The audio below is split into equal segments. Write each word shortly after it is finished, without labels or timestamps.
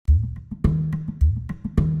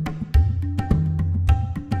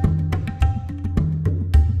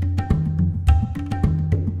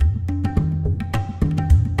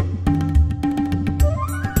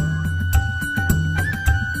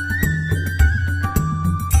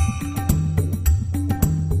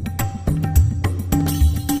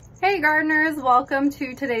gardeners, welcome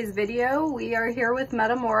to today's video. We are here with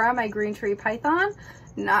Metamora, my green tree python.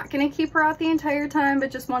 Not gonna keep her out the entire time,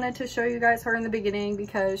 but just wanted to show you guys her in the beginning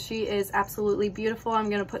because she is absolutely beautiful. I'm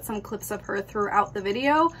gonna put some clips of her throughout the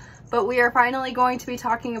video, but we are finally going to be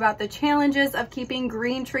talking about the challenges of keeping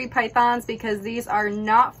green tree pythons because these are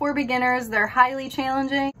not for beginners. They're highly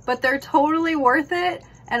challenging, but they're totally worth it.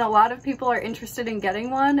 And a lot of people are interested in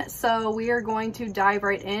getting one. So we are going to dive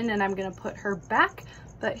right in and I'm gonna put her back.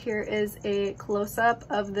 But here is a close-up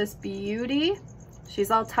of this beauty.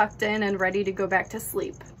 She's all tucked in and ready to go back to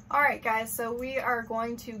sleep. All right, guys, so we are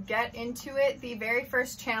going to get into it. The very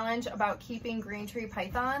first challenge about keeping green tree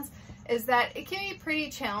pythons is that it can be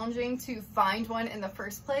pretty challenging to find one in the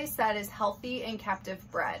first place that is healthy and captive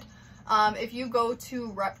bred. If you go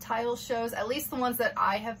to reptile shows, at least the ones that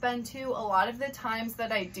I have been to, a lot of the times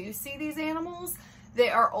that I do see these animals, they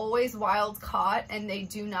are always wild caught and they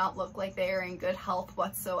do not look like they are in good health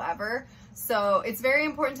whatsoever. So it's very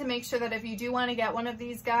important to make sure that if you do want to get one of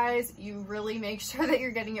these guys, you really make sure that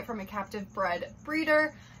you're getting it from a captive bred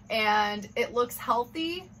breeder and it looks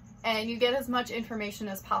healthy and you get as much information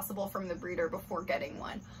as possible from the breeder before getting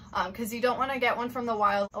one. Because you don't want to get one from the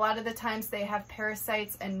wild. A lot of the times they have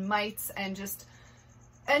parasites and mites and just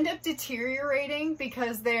end up deteriorating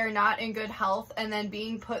because they are not in good health, and then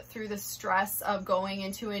being put through the stress of going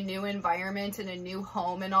into a new environment and a new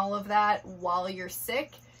home and all of that while you're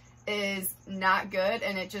sick is not good.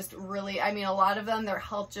 And it just really, I mean, a lot of them, their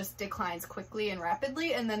health just declines quickly and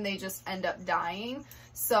rapidly and then they just end up dying.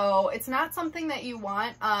 So it's not something that you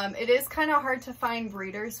want. It is kind of hard to find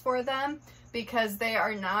breeders for them because they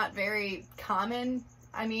are not very common.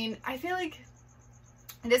 I mean, I feel like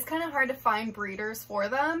it is kind of hard to find breeders for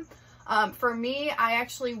them. For me, I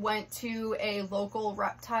actually went to a local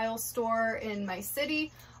reptile store in my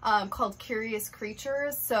city called Curious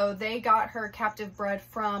Creatures. So they got her captive bred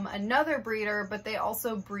from another breeder, but they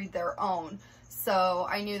also breed their own. So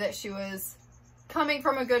I knew that she was coming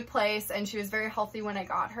from a good place and she was very healthy when I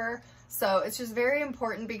got her. So it's just very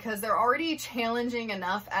important because they're already challenging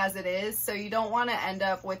enough as it is. So you don't want to end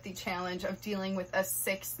up with the challenge of dealing with a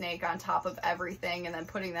sick snake on top of everything and then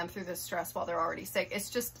putting them through the stress while they're already sick. It's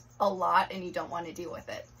just a lot and you don't want to deal with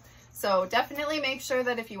it. So definitely make sure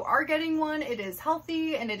that if you are getting one, it is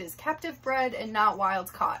healthy and it is captive bred and not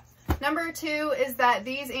wild caught. Number two is that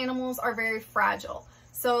these animals are very fragile.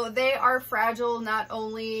 So they are fragile not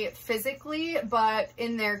only physically, but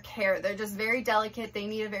in their care. They're just very delicate. They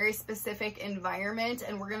need a very specific environment,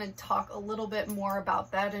 and we're going to talk a little bit more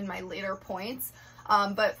about that in my later points.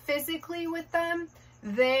 But physically with them,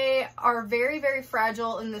 they are very, very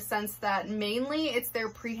fragile in the sense that mainly it's their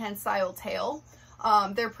prehensile tail.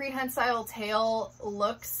 Their prehensile tail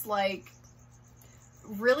looks like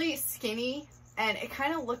really skinny, and it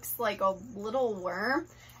kind of looks like a little worm.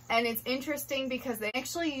 And it's interesting because they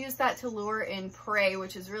actually use that to lure in prey,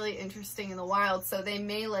 which is really interesting in the wild. So they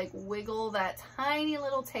may like wiggle that tiny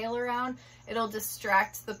little tail around. It'll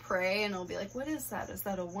distract the prey and it'll be like, what is that? Is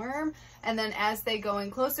that a worm? And then as they go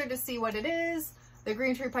in closer to see what it is, the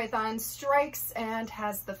green tree python strikes and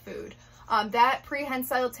has the food. That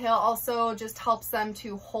prehensile tail also just helps them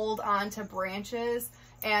to hold on to branches,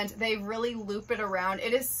 and they really loop it around.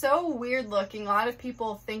 It is so weird looking. A lot of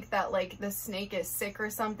people think that like the snake is sick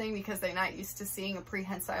or something because they're not used to seeing a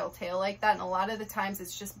prehensile tail like that. And a lot of the times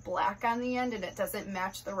it's just black on the end and it doesn't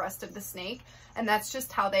match the rest of the snake. And that's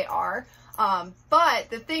just how they are. But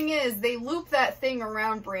the thing is, they loop that thing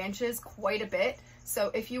around branches quite a bit.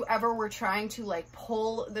 So if you ever were trying to like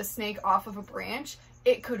pull the snake off of a branch,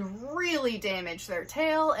 it could really damage their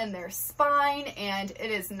tail and their spine, and it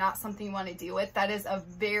is not something you want to deal with. That is a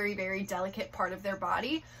very, very delicate part of their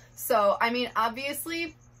body. So, I mean,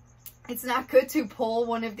 obviously, it's not good to pull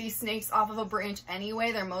one of these snakes off of a branch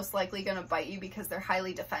anyway. They're most likely going to bite you because they're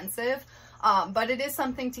highly defensive. But it is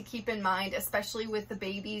something to keep in mind, especially with the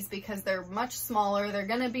babies, because they're much smaller. They're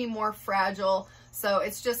going to be more fragile. So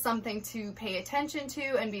it's just something to pay attention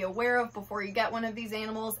to and be aware of before you get one of these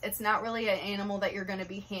animals. It's not really an animal that you're going to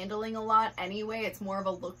be handling a lot anyway. It's more of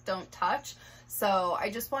a look, don't touch. So I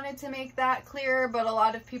just wanted to make that clear, but a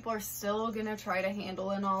lot of people are still going to try to handle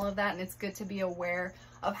and all of that. And it's good to be aware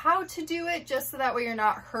of how to do it just so that way you're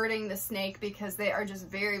not hurting the snake, because they are just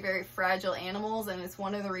very, very fragile animals. And it's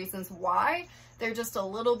one of the reasons why they're just a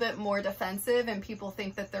little bit more defensive and people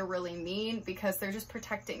think that they're really mean because they're just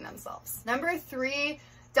protecting themselves. Number three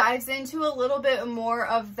dives into a little bit more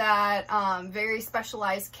of that very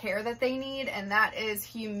specialized care that they need, and that is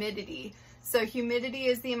humidity. So humidity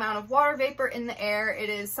is the amount of water vapor in the air. It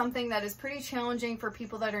is something that is pretty challenging for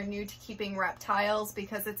people that are new to keeping reptiles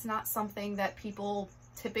because it's not something that people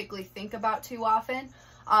typically think about too often.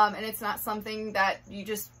 And it's not something that you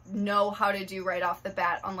just know how to do right off the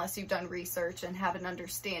bat unless you've done research and have an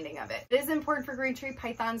understanding of it. It is important for green tree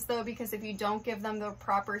pythons though, because if you don't give them the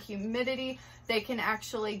proper humidity, they can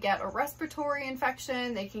actually get a respiratory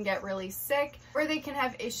infection, they can get really sick, or they can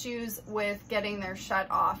have issues with getting their shed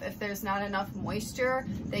off. If there's not enough moisture,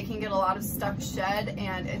 they can get a lot of stuck shed,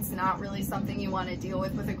 and it's not really something you want to deal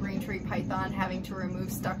with a green tree python, having to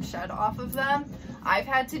remove stuck shed off of them. I've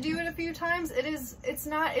had to do it a few times. It's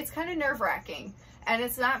kind of nerve-wracking, and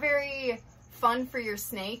it's not very fun for your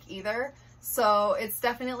snake either. So it's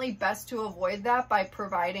definitely best to avoid that by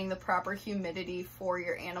providing the proper humidity for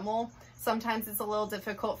your animal. Sometimes it's a little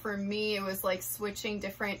difficult for me. It was like switching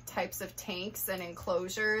different types of tanks and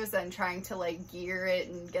enclosures and trying to like gear it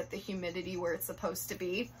and get the humidity where it's supposed to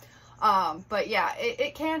be. But yeah,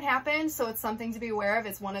 it can happen. So it's something to be aware of.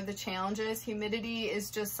 It's one of the challenges. Humidity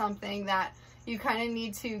is just something that you kind of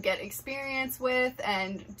need to get experience with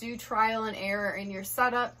and do trial and error in your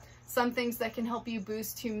setup. Some things that can help you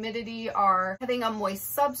boost humidity are having a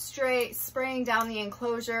moist substrate, spraying down the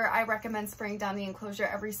enclosure. I recommend spraying down the enclosure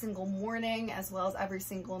every single morning as well as every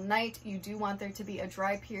single night. You do want there to be a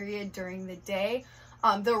dry period during the day.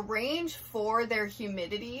 The range for their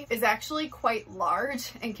humidity is actually quite large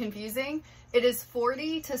and confusing. It is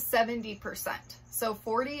 40 to 70%. So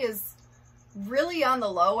 40 is really on the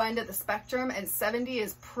low end of the spectrum and 70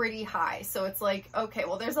 is pretty high. So it's like, okay,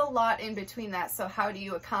 well, there's a lot in between that. So how do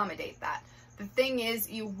you accommodate that? The thing is,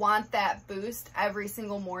 you want that boost every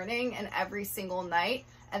single morning and every single night.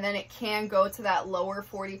 And then it can go to that lower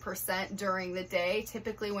 40% during the day.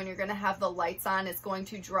 Typically when you're going to have the lights on, it's going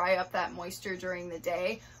to dry up that moisture during the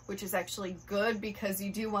day, which is actually good because you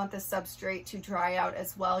do want the substrate to dry out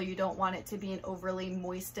as well. You don't want it to be an overly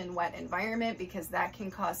moist and wet environment because that can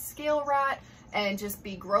cause scale rot and just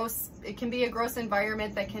be gross. It can be a gross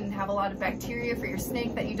environment that can have a lot of bacteria for your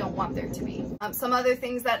snake that you don't want there to be. Some other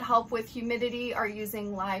things that help with humidity are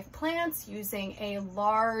using live plants, using a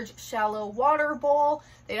large shallow water bowl.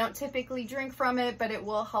 They don't typically drink from it, but it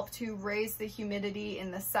will help to raise the humidity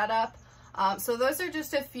in the setup. So those are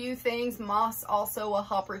just a few things. Moss also will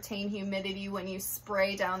help retain humidity when you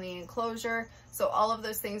spray down the enclosure. So all of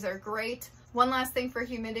those things are great. One last thing for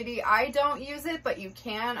humidity, I don't use it, but you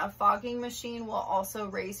can. A fogging machine will also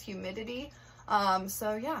raise humidity.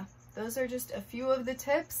 So yeah, those are just a few of the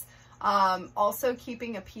tips. Also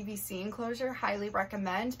keeping a PVC enclosure, highly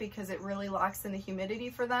recommend because it really locks in the humidity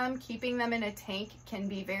for them. Keeping them in a tank can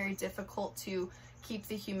be very difficult to keep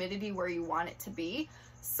the humidity where you want it to be.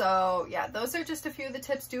 So yeah, those are just a few of the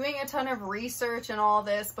tips. Doing a ton of research and all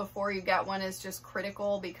this before you get one is just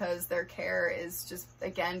critical because their care is just,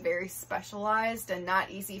 again, very specialized and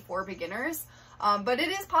not easy for beginners. But it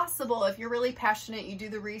is possible. If you're really passionate, you do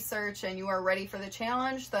the research and you are ready for the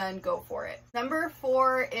challenge, then go for it. Number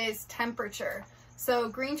 4 is temperature. So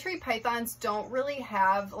green tree pythons don't really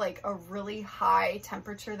have like a really high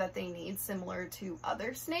temperature that they need, similar to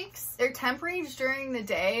other snakes. Their temp range during the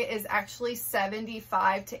day is actually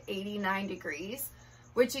 75 to 89 degrees,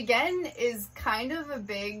 which again is kind of a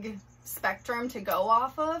big spectrum to go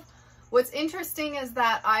off of. What's interesting is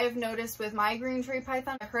that I've noticed with my green tree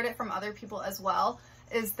python, I've heard it from other people as well,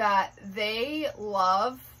 is that they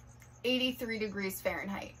love 83 degrees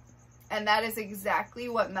Fahrenheit. And that is exactly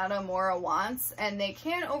what Metamora wants. And they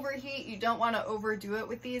can overheat. You don't want to overdo it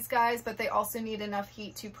with these guys, but they also need enough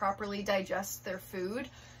heat to properly digest their food.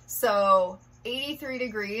 So 83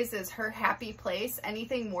 degrees is her happy place.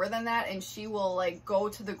 Anything more than that and she will like go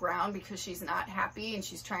to the ground because she's not happy and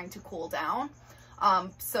she's trying to cool down.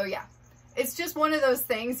 So yeah, it's just one of those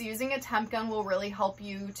things. Using a temp gun will really help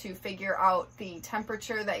you to figure out the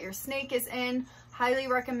temperature that your snake is in. Highly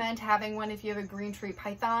recommend having one if you have a green tree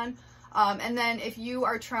python. And then if you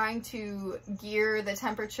are trying to gear the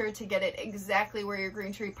temperature to get it exactly where your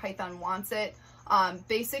green tree python wants it,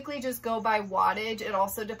 basically just go by wattage. It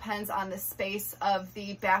also depends on the space of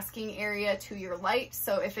the basking area to your light.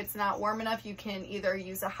 So if it's not warm enough, you can either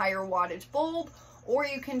use a higher wattage bulb or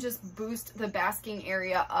you can just boost the basking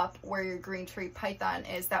area up where your green tree python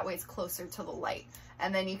is. That way it's closer to the light.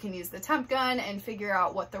 And then you can use the temp gun and figure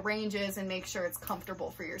out what the range is and make sure it's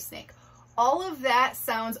comfortable for your snake. All of that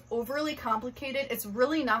sounds overly complicated. It's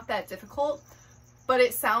really not that difficult, but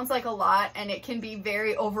it sounds like a lot and it can be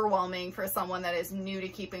very overwhelming for someone that is new to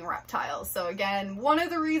keeping reptiles. So again, one of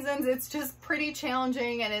the reasons it's just pretty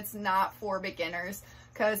challenging and it's not for beginners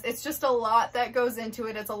because it's just a lot that goes into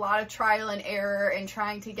it. It's a lot of trial and error and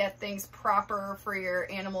trying to get things proper for your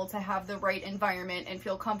animal to have the right environment and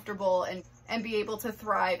feel comfortable and be able to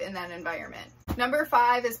thrive in that environment. Number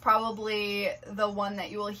 5 is probably the one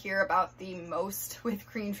that you will hear about the most with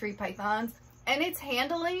green tree pythons. and it's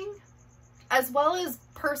handling as well as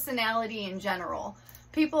personality in general.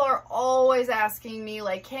 People are always asking me,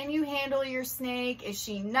 like, can you handle your snake? Is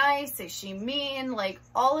she nice? Is she mean? Like,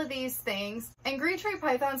 all of these things. And green tree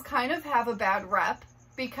pythons kind of have a bad rep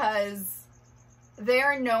because they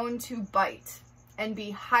are known to bite and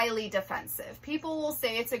be highly defensive. People will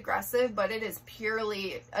say it's aggressive, but it is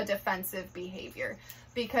purely a defensive behavior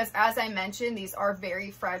because, as I mentioned, these are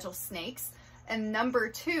very fragile snakes. And number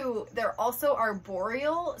two, they're also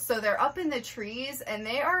arboreal, so they're up in the trees and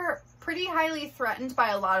they are pretty highly threatened by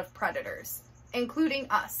a lot of predators, including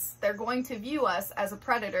us. They're going to view us as a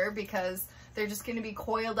predator because they're just going to be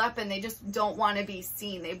coiled up and they just don't want to be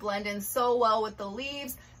seen. They blend in so well with the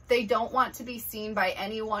leaves. They don't want to be seen by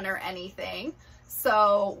anyone or anything.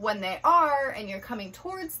 So when they are and you're coming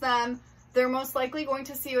towards them, they're most likely going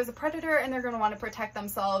to see you as a predator and they're going to want to protect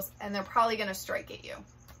themselves and they're probably going to strike at you.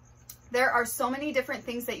 There are so many different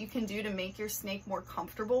things that you can do to make your snake more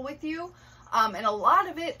comfortable with you. And a lot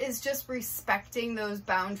of it is just respecting those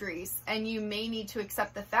boundaries. And you may need to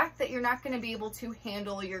accept the fact that you're not going to be able to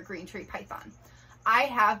handle your green tree python. I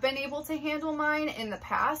have been able to handle mine in the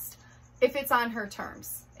past if it's on her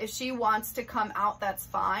terms. If she wants to come out, that's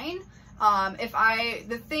fine.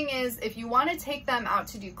 The thing is, if you want to take them out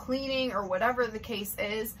to do cleaning or whatever the case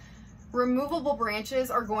is, removable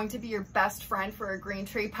branches are going to be your best friend for a green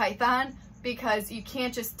tree python because you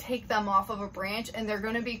can't just take them off of a branch and they're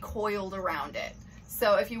going to be coiled around it.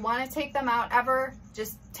 So if you want to take them out ever,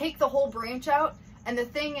 just take the whole branch out. And the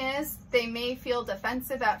thing is, they may feel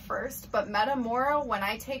defensive at first, but Metamora, when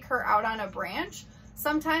I take her out on a branch,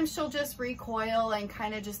 sometimes she'll just recoil and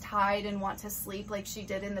kind of just hide and want to sleep like she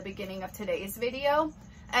did in the beginning of today's video.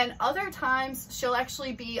 And other times she'll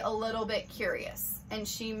actually be a little bit curious and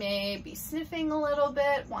she may be sniffing a little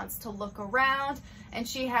bit, wants to look around, and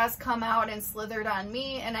she has come out and slithered on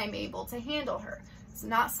me and I'm able to handle her. It's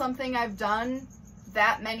not something I've done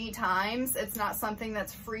that many times. It's not something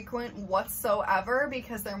that's frequent whatsoever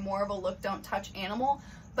because they're more of a look, don't touch animal.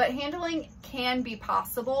 But handling can be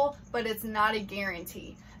possible, but it's not a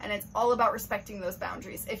guarantee. And it's all about respecting those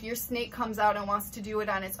boundaries. If your snake comes out and wants to do it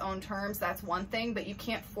on its own terms, that's one thing, but you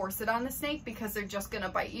can't force it on the snake because they're just gonna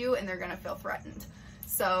bite you and they're gonna feel threatened.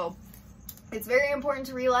 So it's very important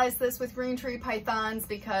to realize this with green tree pythons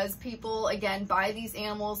because people, again, buy these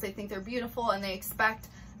animals, they think they're beautiful and they expect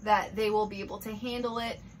that they will be able to handle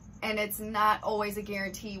it. And it's not always a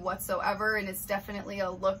guarantee whatsoever, and it's definitely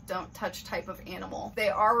a look, don't touch type of animal. They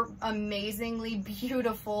are amazingly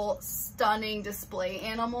beautiful, stunning display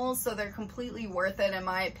animals, so they're completely worth it in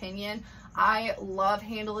my opinion. I love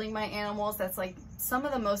handling my animals. That's like some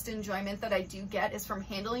of the most enjoyment that I do get is from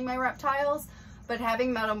handling my reptiles. But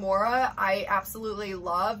having Metamora, I absolutely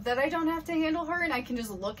love that I don't have to handle her and I can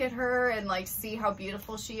just look at her and like see how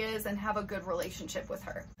beautiful she is and have a good relationship with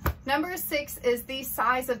her. Number 6 is the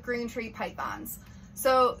size of green tree pythons.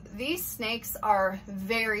 So these snakes are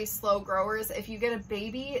very slow growers. If you get a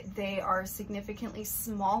baby, they are significantly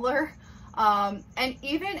smaller. And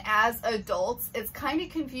even as adults, it's kind of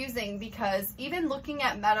confusing because even looking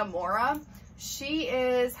at Metamora, she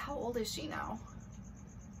is, how old is she now?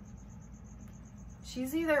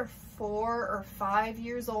 She's either 4 or 5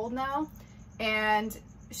 years old now, and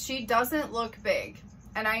she doesn't look big.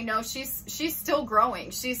 And I know she's still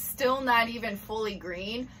growing. She's still not even fully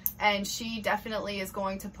green, and she definitely is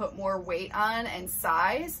going to put more weight on and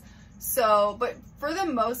size. So, but for the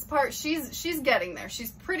most part, she's getting there.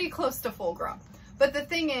 She's pretty close to full grown. But the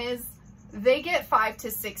thing is, they get 5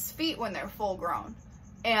 to 6 feet when they're full grown,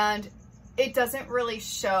 and it doesn't really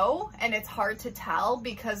show, and it's hard to tell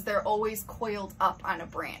because they're always coiled up on a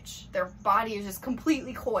branch. Their body is just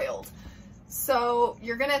completely coiled. So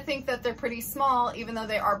you're gonna think that they're pretty small even though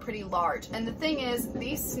they are pretty large. And the thing is,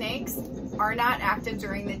 these snakes are not active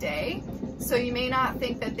during the day, so you may not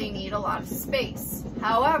think that they need a lot of space.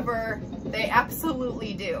 However, they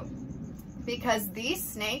absolutely do, because these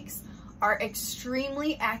snakes are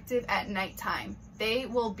extremely active at nighttime. They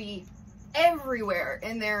will be everywhere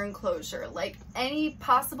in their enclosure. Like any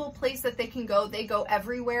possible place that they can go, they go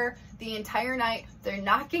everywhere the entire night. They're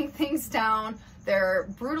knocking things down, they're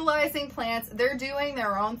brutalizing plants, they're doing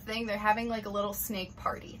their own thing. They're having like a little snake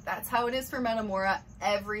party. That's how it is for Metamora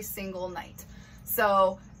every single night.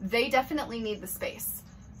 So they definitely need the space.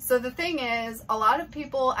 So the thing is, a lot of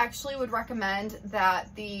people actually would recommend that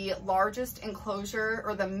the largest enclosure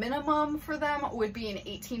or the minimum for them would be an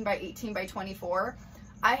 18 by 18 by 24.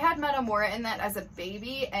 I had Metamora in that as a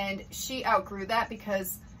baby and she outgrew that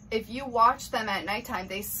because if you watch them at nighttime,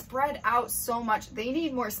 they spread out so much. They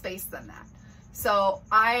need more space than that. So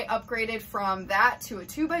I upgraded from that to a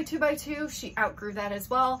 2 by 2 by 2. She outgrew that as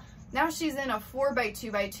well. Now she's in a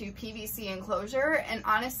 4x2x2 PVC enclosure, and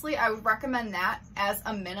honestly, I would recommend that as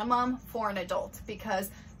a minimum for an adult because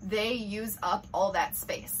they use up all that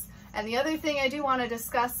space. And the other thing I do want to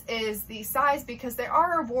discuss is the size, because there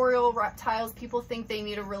are arboreal reptiles. People think they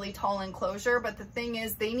need a really tall enclosure, but the thing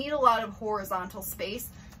is they need a lot of horizontal space,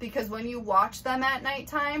 because when you watch them at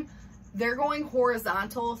nighttime, they're going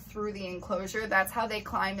horizontal through the enclosure. That's how they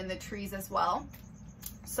climb in the trees as well.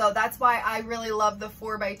 So that's why I really love the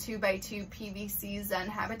 4x2x2 PVC Zen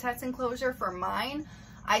Habitats enclosure for mine.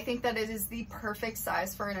 I think that it is the perfect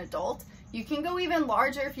size for an adult. You can go even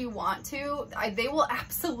larger if you want to. They will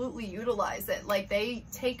absolutely utilize it. Like, they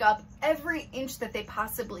take up every inch that they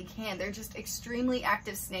possibly can. They're just extremely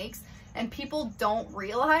active snakes, and people don't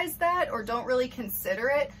realize that or don't really consider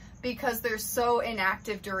it because they're so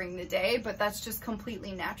inactive during the day, but that's just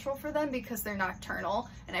completely natural for them because they're nocturnal.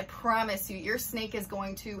 And I promise you, your snake is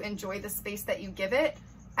going to enjoy the space that you give it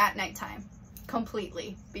at nighttime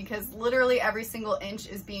completely, because literally every single inch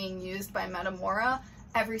is being used by Metamora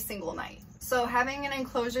every single night. So having an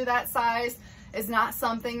enclosure that size is not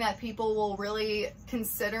something that people will really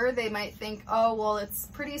consider. They might think, oh, well, it's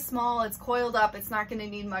pretty small, it's coiled up, it's not going to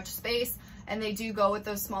need much space, and they do go with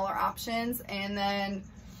those smaller options, and then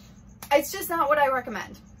it's just not what I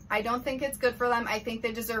recommend. I don't think it's good for them. I think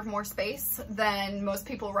they deserve more space than most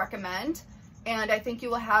people recommend. And I think you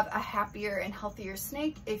will have a happier and healthier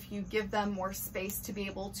snake if you give them more space to be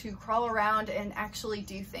able to crawl around and actually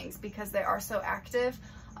do things, because they are so active.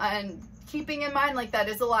 And keeping in mind, like, that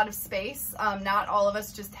is a lot of space. Not all of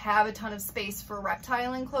us just have a ton of space for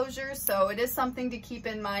reptile enclosures. So it is something to keep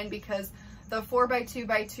in mind, because the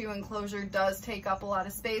 4x2x2 enclosure does take up a lot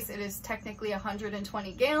of space. It is technically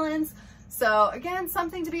 120 gallons. So again,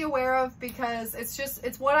 something to be aware of, because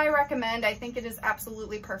it's what I recommend. I think it is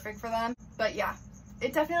absolutely perfect for them. But yeah,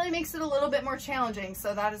 it definitely makes it a little bit more challenging.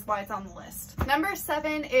 So that is why it's on the list. Number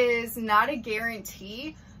 7 is not a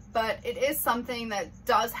guarantee, but it is something that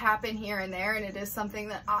does happen here and there. And it is something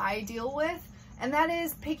that I deal with, and that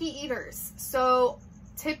is picky eaters. So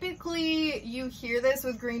typically you hear this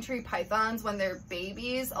with green tree pythons when they're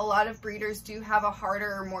babies. A lot of breeders do have a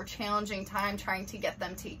harder or more challenging time trying to get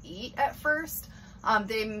them to eat at first.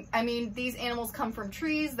 These animals come from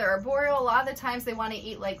trees, they're arboreal. A lot of the times they want to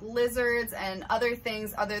eat like lizards and other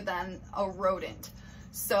things other than a rodent.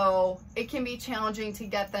 So it can be challenging to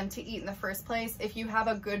get them to eat in the first place. If you have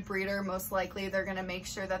a good breeder, most likely they're going to make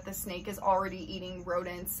sure that the snake is already eating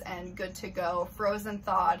rodents and good to go, frozen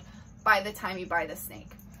thawed, by the time you buy the snake.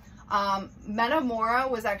 Metamora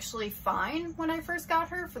was actually fine when I first got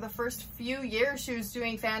her. For the first few years, she was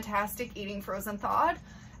doing fantastic eating frozen thawed,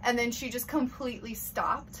 and then she just completely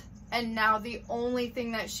stopped. And now the only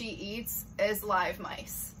thing that she eats is live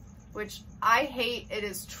mice, which I hate. It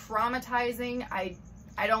is traumatizing. I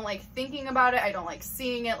don't like thinking about it. I don't like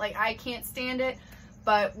seeing it. Like, I can't stand it.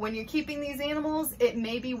 But when you're keeping these animals, it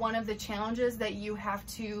may be one of the challenges that you have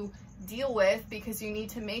to deal with, because you need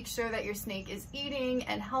to make sure that your snake is eating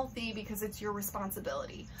and healthy, because it's your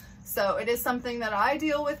responsibility. So it is something that I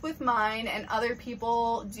deal with mine, and other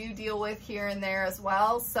people do deal with here and there as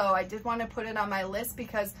well. So I did want to put it on my list,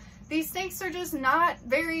 because these snakes are just not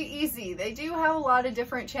very easy. They do have a lot of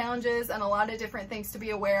different challenges and a lot of different things to be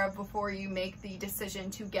aware of before you make the decision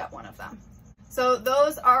to get one of them. So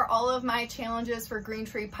those are all of my challenges for green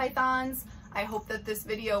tree pythons. I hope that this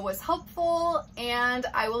video was helpful, and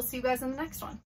I will see you guys in the next one.